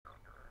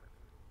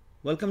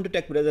Welcome to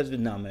Tech Brothers with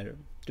Namer.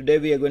 Today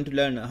we are going to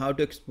learn how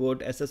to export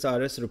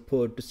SSRS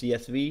report to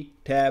CSV,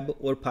 Tab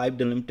or Pipe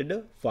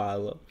Delimited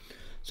file.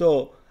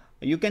 So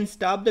you can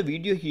stop the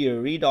video here,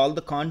 read all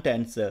the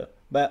contents,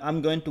 but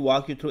I'm going to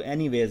walk you through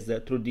anyways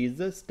through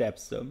these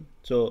steps.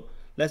 So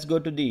let's go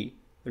to the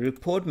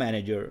report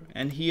manager,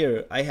 and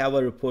here I have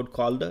a report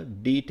called the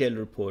detail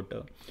report.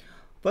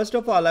 First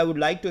of all, I would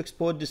like to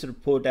export this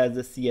report as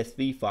a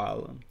CSV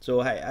file.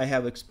 So I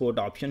have export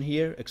option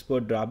here,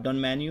 export drop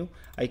down menu.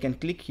 I can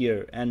click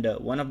here, and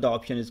one of the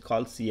option is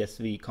called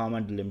CSV,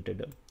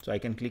 Delimited. So I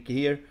can click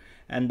here,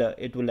 and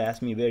it will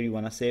ask me where you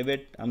want to save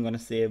it. I'm going to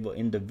save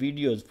in the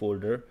videos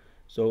folder.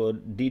 So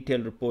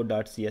detail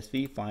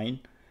report.csv, fine.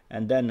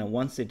 And then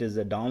once it is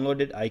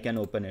downloaded, I can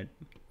open it.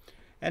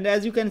 And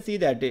as you can see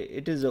that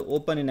it is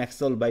open in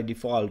Excel by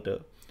default.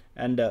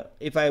 And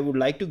if I would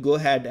like to go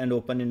ahead and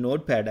open in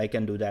Notepad, I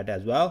can do that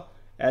as well.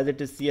 As it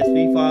is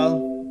CSV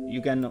file,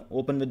 you can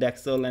open with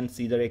Excel and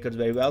see the records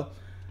very well.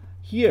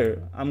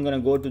 Here I'm gonna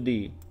go to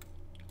the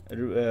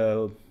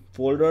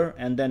folder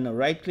and then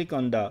right click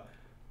on the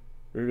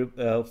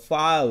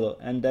file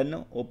and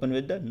then open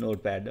with the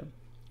Notepad.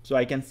 So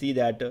I can see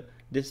that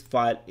this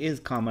file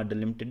is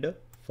delimited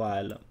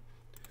file.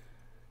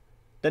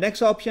 The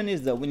next option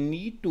is that we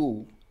need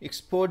to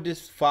export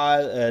this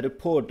file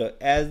report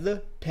as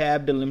the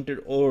Tab Delimited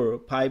or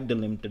Pipe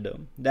Delimited.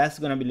 That's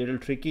gonna be a little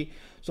tricky.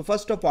 So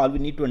first of all, we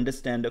need to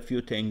understand a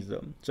few things.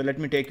 So let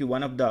me take you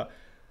one of the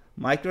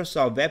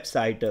Microsoft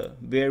website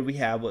where we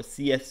have a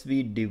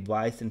CSV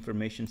device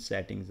information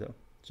settings.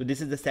 So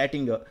this is the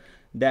setting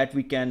that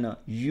we can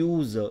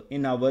use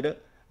in our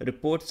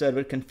report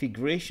server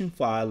configuration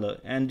file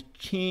and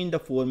change the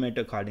format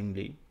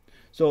accordingly.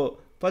 So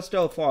first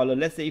of all,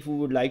 let's say if we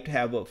would like to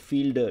have a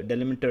field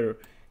delimiter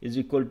is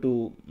equal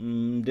to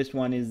this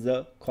one is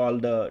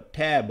called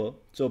tab,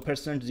 so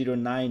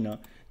 %09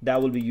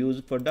 that will be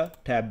used for the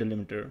tab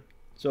delimiter.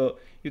 So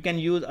you can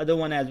use other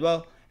one as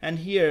well, and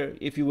here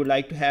if you would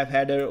like to have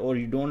header or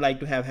you don't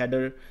like to have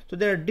header, so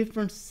there are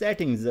different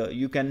settings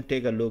you can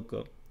take a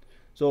look.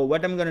 So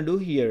what I'm gonna do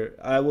here,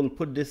 I will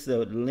put this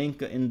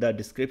link in the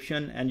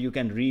description and you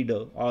can read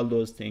all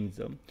those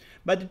things,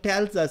 but it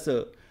tells us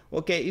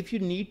okay, if you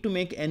need to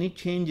make any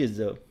changes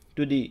to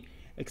the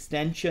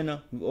extension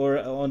or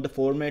on the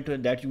format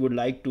that you would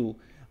like to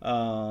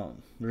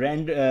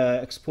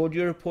export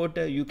your report,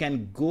 you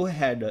can go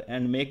ahead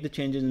and make the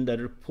changes in the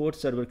report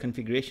server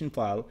configuration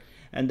file,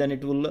 and then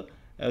it will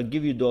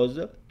give you those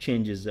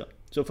changes.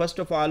 So first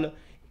of all,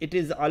 it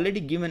is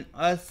already given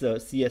us a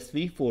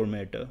CSV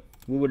format.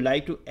 We would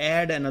like to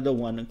add another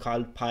one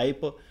called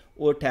pipe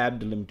or tab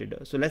delimited.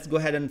 So let's go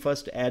ahead and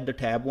first add the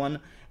tab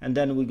one, and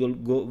then we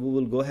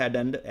will go ahead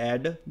and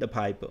add the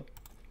pipe.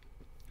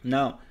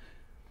 Now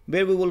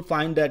where we will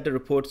find that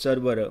report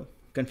server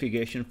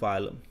configuration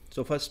file.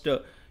 So first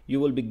you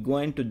will be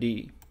going to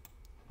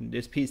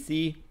this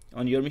PC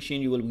on your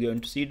machine, you will be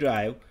going to C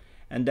drive,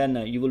 and then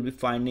you will be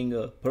finding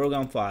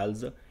program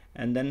files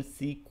and then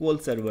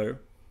SQL server.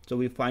 So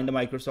we find the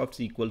Microsoft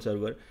SQL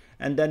server,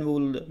 and then we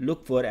will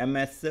look for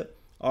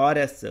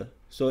SSRS.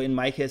 So in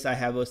my case, I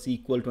have a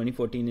SQL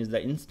 2014 is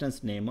the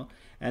instance name,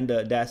 and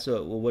that's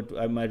what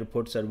my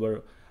report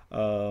server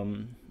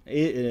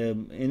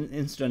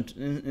instance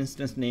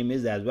name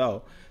is as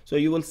well. So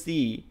you will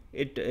see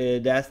it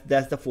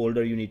that's the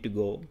folder you need to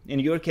go. In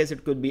your case,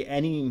 it could be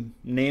any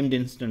named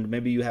instance.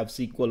 Maybe you have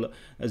SQL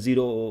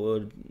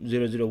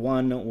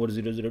 001 or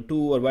 002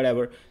 or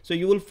whatever. So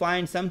you will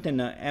find something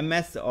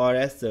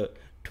MSRS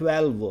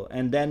 12,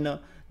 and then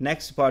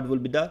next part will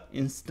be the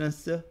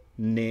instance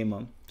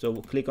name. So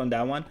click on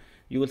that one,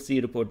 you will see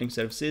reporting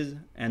services,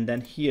 and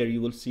then here you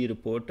will see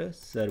report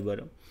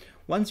server.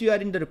 Once you are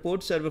in the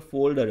report server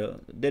folder,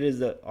 there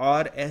is a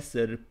RS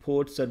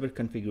report server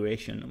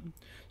configuration.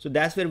 So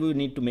that's where we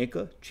need to make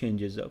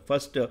changes.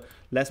 First,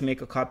 let's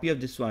make a copy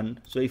of this one.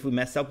 So if we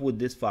mess up with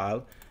this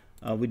file,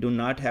 we do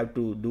not have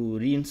to do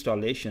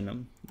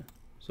reinstallation.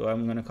 So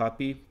I'm going to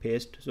copy,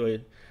 paste. So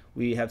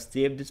we have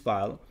saved this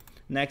file.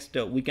 Next,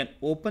 we can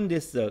open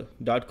this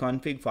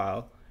 .config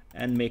file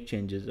and make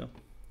changes.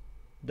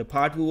 The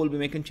part we will be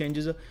making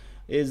changes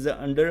is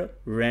under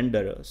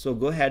render. So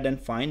go ahead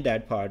and find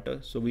that part.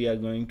 So we are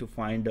going to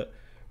find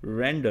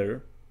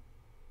render.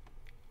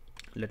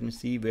 Let me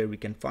see where we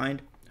can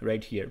find,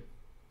 right here.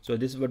 So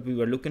this is what we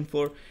were looking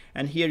for,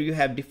 and here you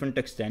have different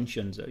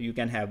extensions. You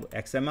can have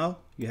XML,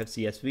 you have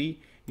CSV,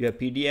 you have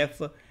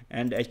PDF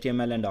and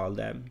HTML and all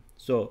that.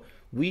 So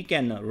we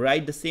can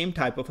write the same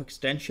type of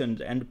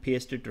extensions and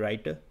paste it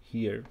right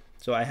here.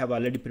 So I have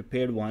already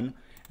prepared one,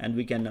 and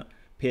we can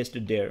paste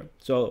it there.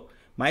 So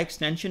my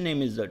extension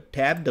name is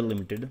Tab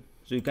Delimited,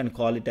 so you can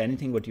call it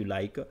anything what you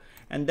like,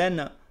 and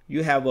then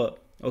you have a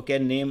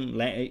name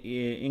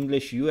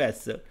English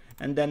US,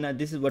 and then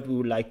this is what we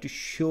would like to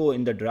show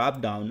in the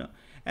drop down,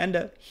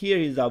 and here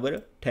is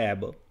our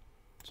tab.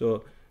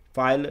 So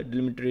file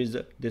delimiter is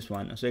this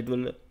one, so it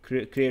will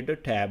create a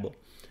tab.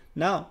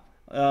 Now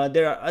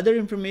there are other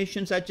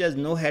information such as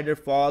no header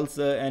false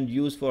and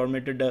use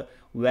formatted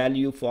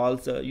value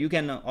false. You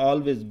can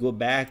always go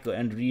back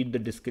and read the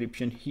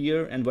description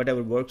here, and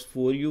whatever works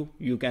for you,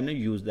 you can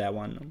use that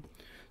one.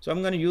 So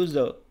I'm going to use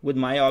with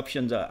my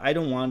options. I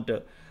don't want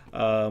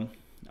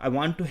I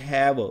want to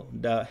have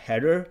the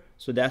header,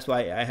 so that's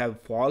why I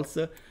have false.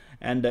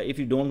 And if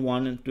you don't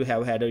want to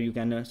have header, you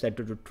can set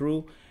it to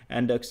true,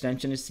 and the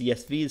extension is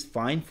CSV is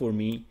fine for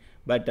me,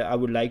 but I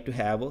would like to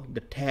have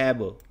the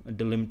tab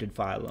delimited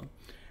file.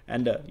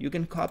 And you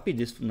can copy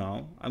this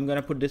now. I'm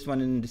gonna put this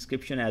one in the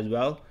description as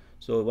well,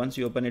 so once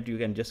you open it, you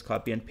can just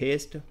copy and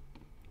paste.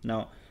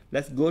 Now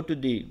let's go to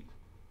the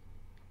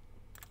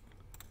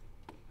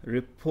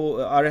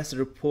RS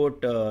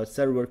report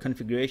server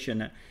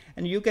configuration,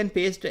 and you can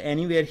paste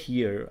anywhere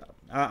here.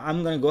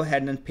 I'm gonna go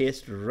ahead and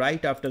paste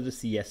right after the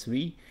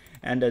CSV,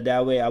 and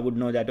that way I would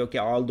know that okay,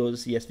 all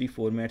those CSV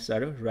formats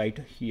are right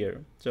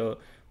here. So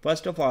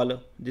first of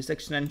all, this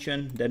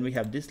extension, then we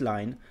have this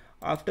line.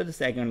 After the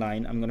second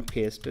line, I'm going to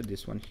paste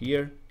this one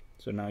here.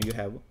 So now you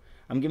have,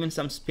 I'm giving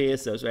some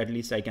space so at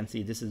least I can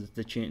see this is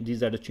the change.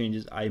 These are the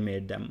changes I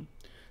made them.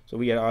 So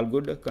we are all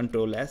good.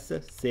 Control S,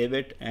 save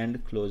it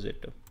and close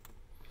it.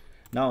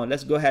 Now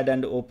let's go ahead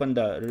and open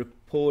the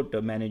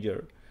report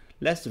manager.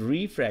 Let's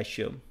refresh.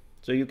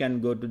 So you can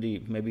go to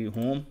the maybe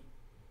home.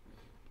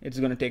 It's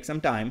going to take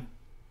some time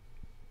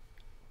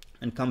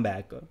and come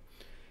back.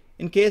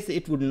 In case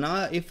it would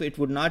not, if it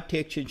would not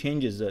take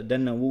changes,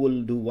 then we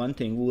will do one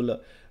thing. We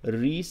will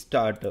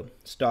restart,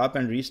 stop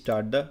and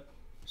restart the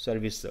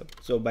service.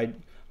 So by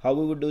how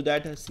we would do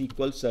that?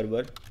 SQL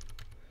Server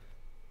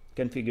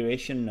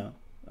configuration,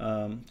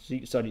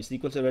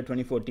 SQL Server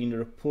 2014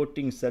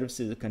 reporting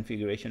services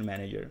configuration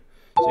manager.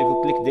 So if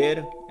you click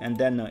there, and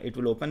then it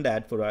will open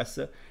that for us,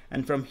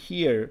 and from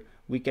here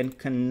we can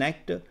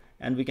connect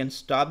and we can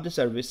stop the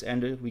service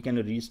and we can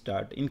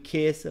restart in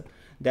case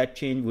that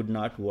change would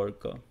not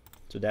work.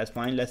 So that's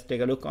fine. Let's take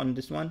a look on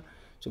this one.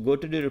 So go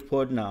to the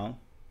report now,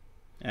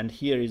 and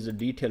here is the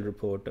detailed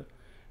report,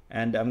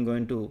 and I'm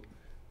going to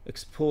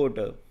export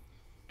to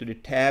the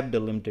Tab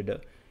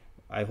Delimited.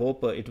 I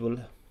hope it will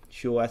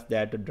show us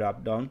that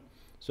drop down.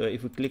 So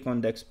if we click on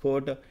the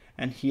export,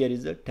 and here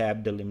is the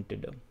Tab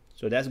Delimited.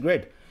 So that's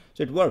great.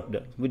 So it worked.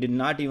 We did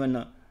not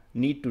even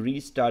need to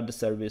restart the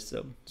service.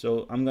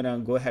 So I'm gonna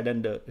go ahead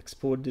and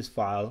export this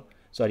file,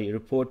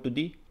 report to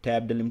the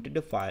Tab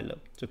Delimited file.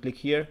 So click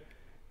here,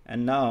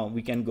 and now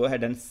we can go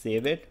ahead and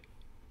save it,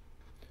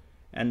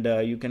 and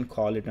you can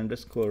call it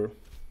underscore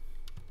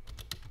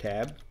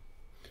tab.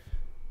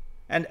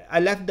 And I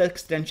left the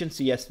extension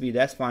CSV,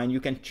 that's fine.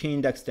 You can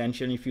change the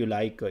extension if you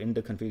like in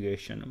the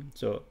configuration.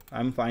 So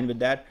I'm fine with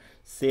that.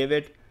 Save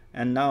it,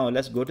 and now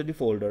let's go to the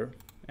folder,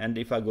 and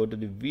if I go to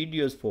the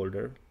videos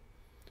folder,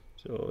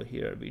 so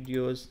here are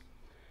videos,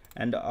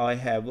 and I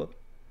have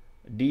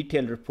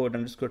detailed report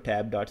underscore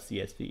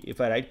tab.csv.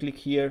 If I right click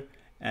here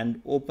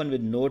and open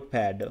with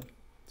notepad,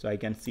 so I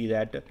can see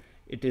that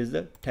it is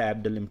the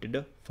Tab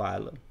Delimited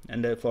file,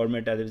 and the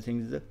format,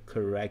 everything is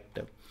correct.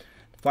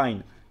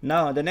 Fine.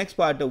 Now the next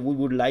part, we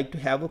would like to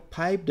have a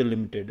Pipe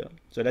Delimited.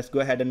 So let's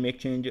go ahead and make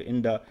change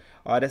in the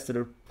RS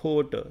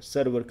report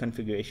server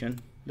configuration.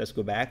 Let's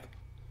go back,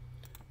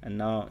 and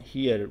now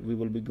here we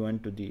will be going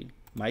to the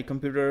my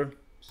computer,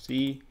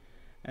 C,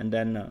 and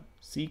then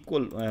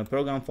SQL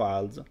program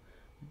files,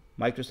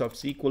 Microsoft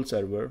SQL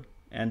Server,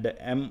 and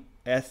the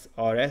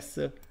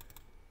SSRS,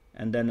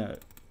 and then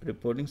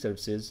reporting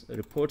services,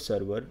 report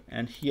server,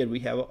 and here we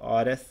have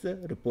RS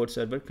report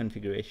server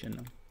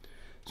configuration.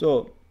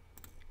 So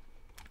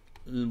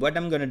what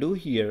I'm going to do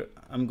here,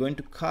 I'm going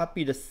to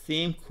copy the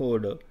same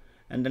code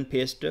and then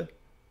paste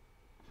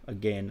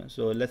again.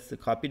 So let's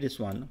copy this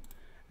one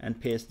and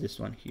paste this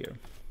one here.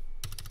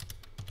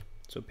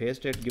 So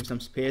paste it, give some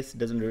space,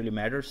 doesn't really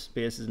matter,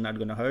 space is not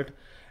going to hurt.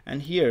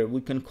 And here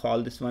we can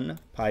call this one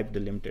Pipe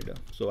Delimited.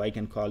 So I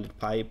can call it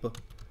Pipe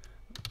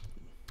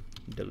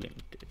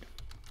Delimited.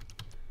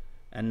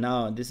 And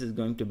now this is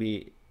going to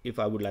be, if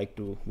I would like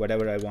to,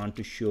 whatever I want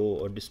to show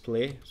or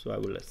display, so I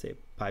will say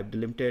Pipe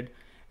Delimited,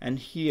 and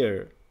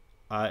here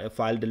a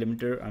file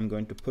delimiter, I'm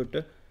going to put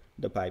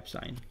the pipe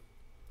sign,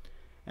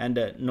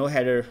 and no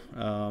header.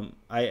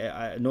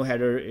 No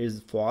header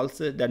is false,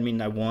 that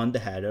means I want the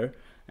header,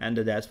 and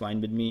that's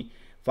fine with me.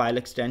 File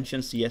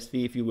extension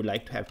CSV, if you would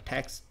like to have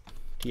text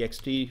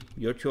txt,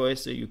 your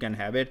choice, you can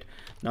have it.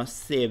 Now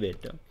save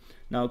it.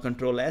 Now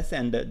Control S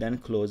and then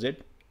close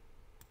it.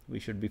 We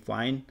should be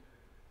fine.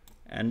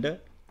 And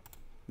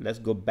let's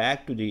go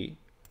back to the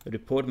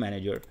report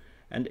manager,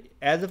 and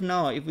as of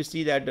now, if we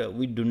see that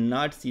we do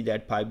not see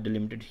that Pipe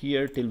Delimited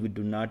here till we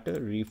do not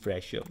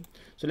refresh.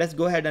 So let's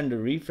go ahead and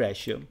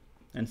refresh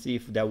and see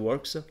if that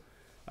works.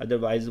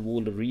 Otherwise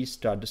we'll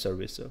restart the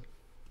service.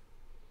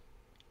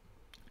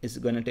 It's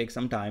going to take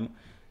some time.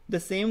 The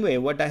same way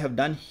what I have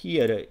done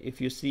here, if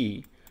you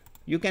see,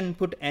 you can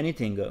put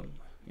anything.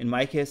 In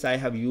my case, I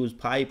have used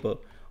pipe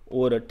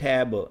or a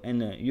tab. In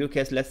your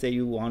case, let's say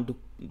you want to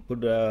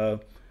put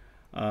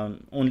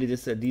only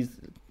these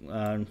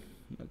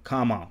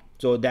comma.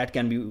 So that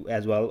can be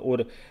as well, or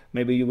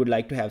maybe you would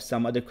like to have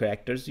some other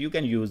characters, you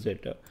can use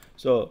it.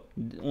 So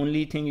the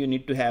only thing you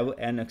need to have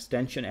an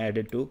extension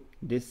added to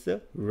this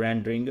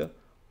rendering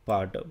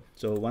part.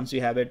 So once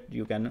you have it,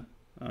 you can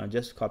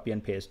just copy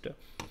and paste.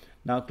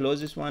 Now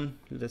close this one.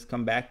 Let's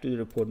come back to the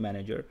report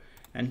manager,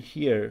 and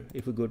here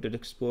if we go to the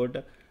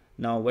export,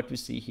 now what we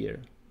see here,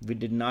 we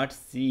did not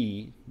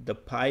see the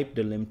Pipe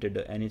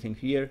Delimited anything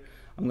here.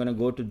 I'm gonna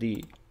go to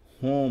the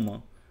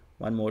home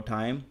one more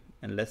time,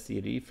 and let's see,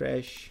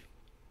 refresh.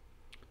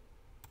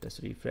 Let's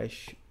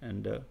refresh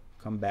and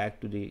come back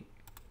to the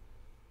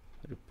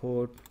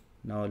report.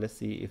 Now let's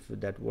see if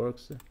that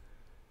works.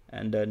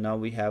 And now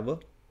we have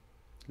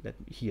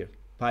here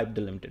Pipe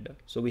Delimited.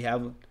 So we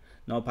have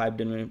now Pipe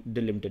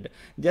Delimited.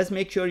 Just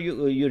make sure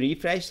you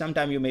refresh.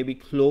 Sometime you maybe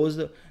close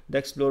the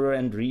Explorer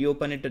and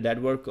reopen it.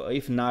 That work.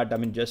 If not, I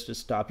mean, just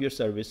stop your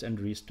service and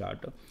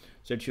restart.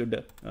 So it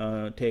should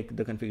take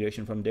the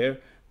configuration from there.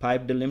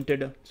 Pipe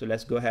Delimited. So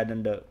let's go ahead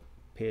and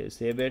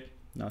save it.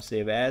 Now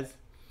save as.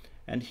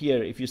 And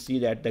here if you see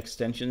that the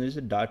extension is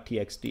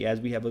 .txt, as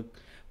we have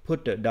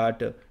put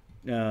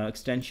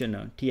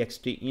extension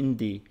txt in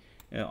the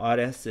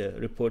RS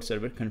report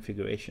server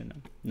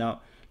configuration.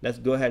 Now let's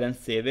go ahead and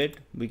save it.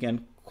 We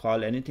can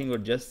call anything or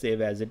just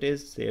save as it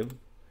is. Save.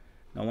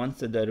 Now once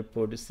the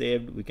report is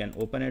saved, we can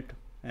open it,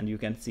 and you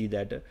can see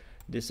that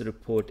this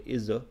report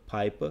is a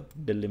Pipe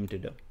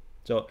Delimited.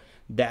 So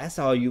that's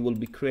how you will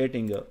be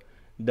creating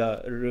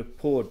the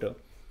report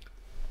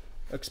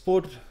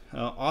export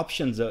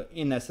options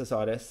in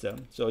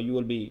SSRS. So you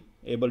will be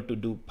able to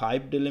do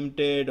Pipe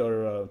Delimited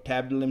or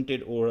Tab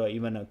Delimited, or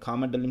even a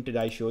comma Delimited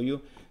I show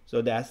you.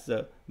 So that's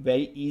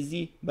very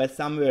easy, but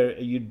somewhere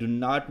you do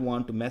not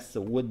want to mess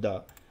with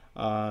the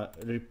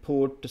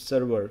report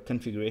server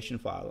configuration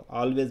file.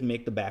 Always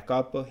make the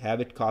backup, have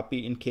it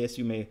copy in case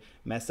you may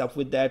mess up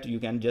with that. You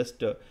can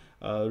just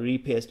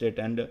repaste it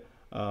and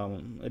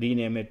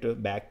rename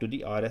it back to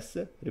the RS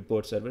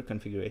report server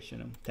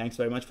configuration. Thanks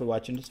very much for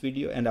watching this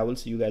video, and I will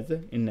see you guys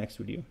in next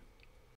video.